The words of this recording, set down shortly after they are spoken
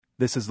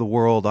This is the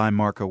World. I'm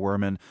Marco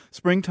Werman.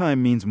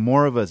 Springtime means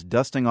more of us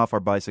dusting off our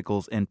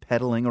bicycles and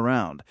pedaling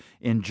around.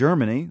 In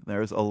Germany,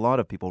 there's a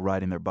lot of people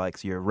riding their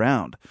bikes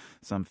year-round.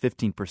 Some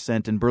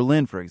 15% in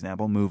Berlin, for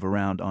example, move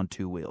around on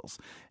two wheels.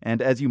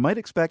 And as you might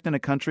expect in a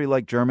country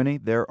like Germany,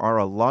 there are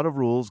a lot of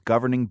rules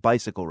governing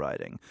bicycle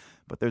riding.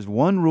 But there's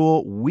one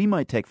rule we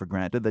might take for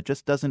granted that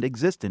just doesn't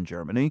exist in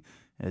Germany,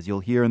 as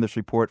you'll hear in this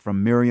report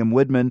from Miriam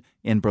Widman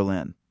in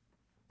Berlin.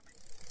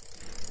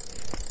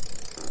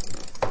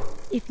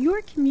 If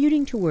you're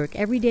commuting to work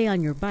every day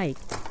on your bike,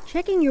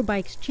 checking your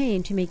bike's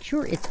chain to make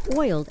sure it's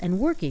oiled and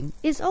working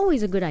is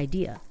always a good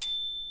idea.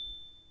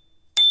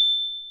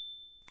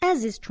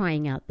 As is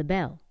trying out the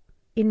bell.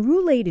 In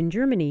Roulade in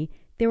Germany,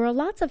 there are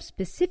lots of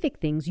specific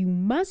things you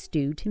must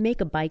do to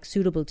make a bike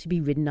suitable to be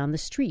ridden on the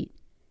street.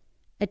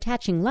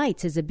 Attaching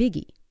lights is a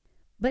biggie.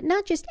 But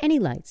not just any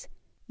lights.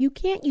 You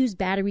can't use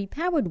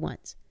battery-powered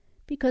ones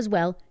because,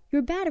 well,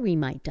 your battery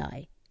might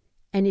die.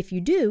 And if you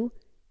do,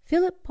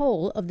 Philip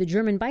Pohl of the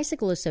German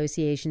Bicycle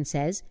Association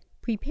says,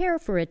 prepare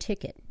for a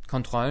ticket.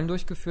 Kontrollen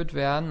durchgeführt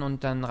werden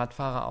und dann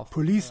Radfahrer auf.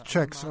 Police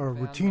checks are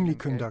routinely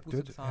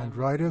conducted and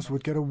riders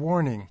would get a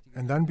warning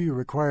and then be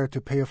required to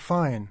pay a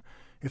fine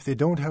if they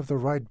don't have the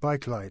right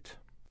bike light.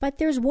 But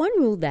there's one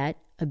rule that,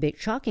 a bit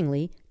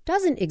shockingly,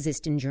 doesn't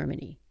exist in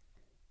Germany.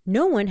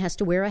 No one has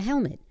to wear a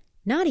helmet,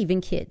 not even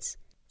kids.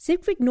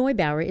 Siegfried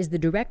Neubauer is the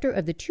director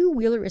of the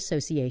Two-Wheeler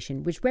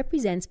Association, which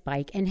represents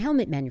bike and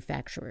helmet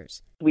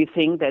manufacturers. We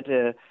think that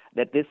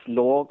this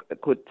law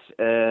could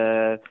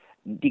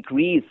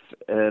decrease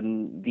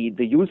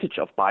the usage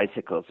of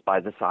bicycles by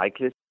the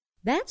cyclists.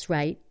 That's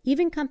right.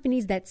 Even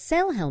companies that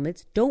sell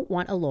helmets don't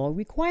want a law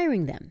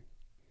requiring them.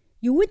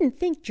 You wouldn't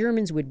think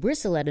Germans would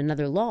bristle at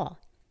another law.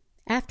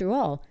 After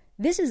all,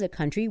 this is a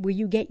country where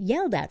you get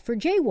yelled at for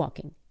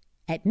jaywalking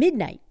at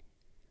midnight.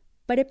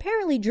 But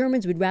apparently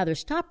Germans would rather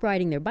stop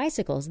riding their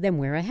bicycles than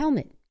wear a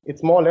helmet.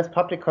 It's more or less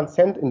public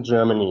consent in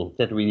Germany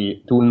that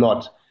we do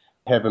not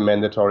have a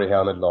mandatory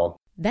helmet law.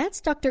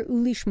 That's Dr.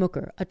 Uli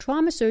Schmucker, a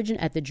trauma surgeon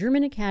at the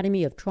German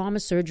Academy of Trauma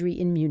Surgery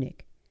in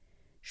Munich.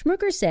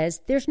 Schmucker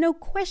says there's no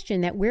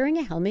question that wearing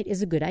a helmet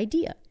is a good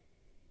idea.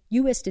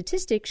 U.S.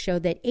 statistics show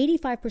that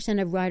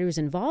 85% of riders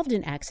involved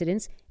in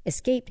accidents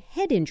escaped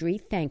head injury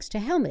thanks to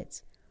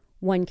helmets.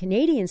 One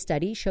Canadian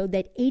study showed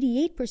that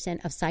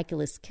 88% of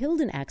cyclists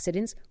killed in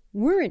accidents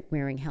weren't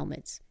wearing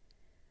helmets.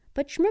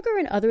 But Schmucker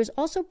and others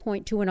also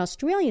point to an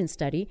Australian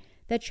study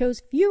that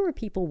shows fewer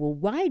people will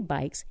ride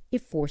bikes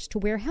if forced to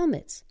wear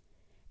helmets.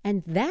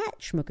 And that,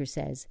 Schmucker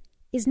says,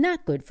 is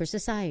not good for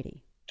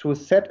society. To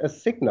set a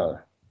signal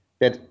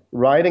that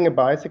riding a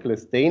bicycle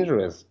is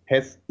dangerous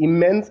has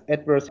immense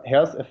adverse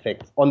health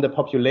effects on the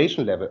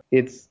population level.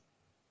 It's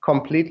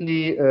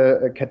completely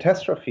a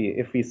catastrophe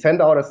if we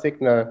send out a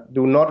signal,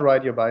 do not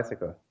ride your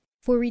bicycle.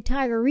 For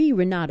retiree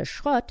Renate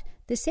Schrott,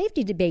 the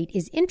safety debate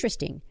is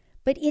interesting,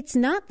 but it's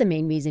not the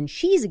main reason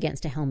she's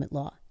against a helmet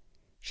law.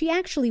 She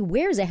actually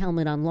wears a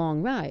helmet on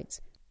long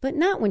rides, but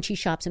not when she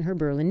shops in her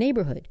Berlin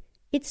neighborhood.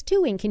 It's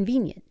too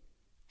inconvenient.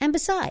 And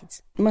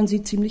besides, man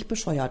sieht ziemlich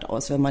bescheuert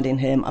aus, wenn man den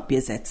Helm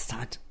abgesetzt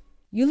hat.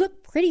 You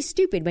look pretty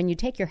stupid when you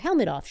take your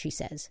helmet off, she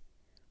says.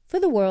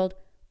 For The World,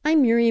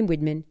 I'm Miriam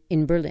Widman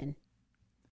in Berlin.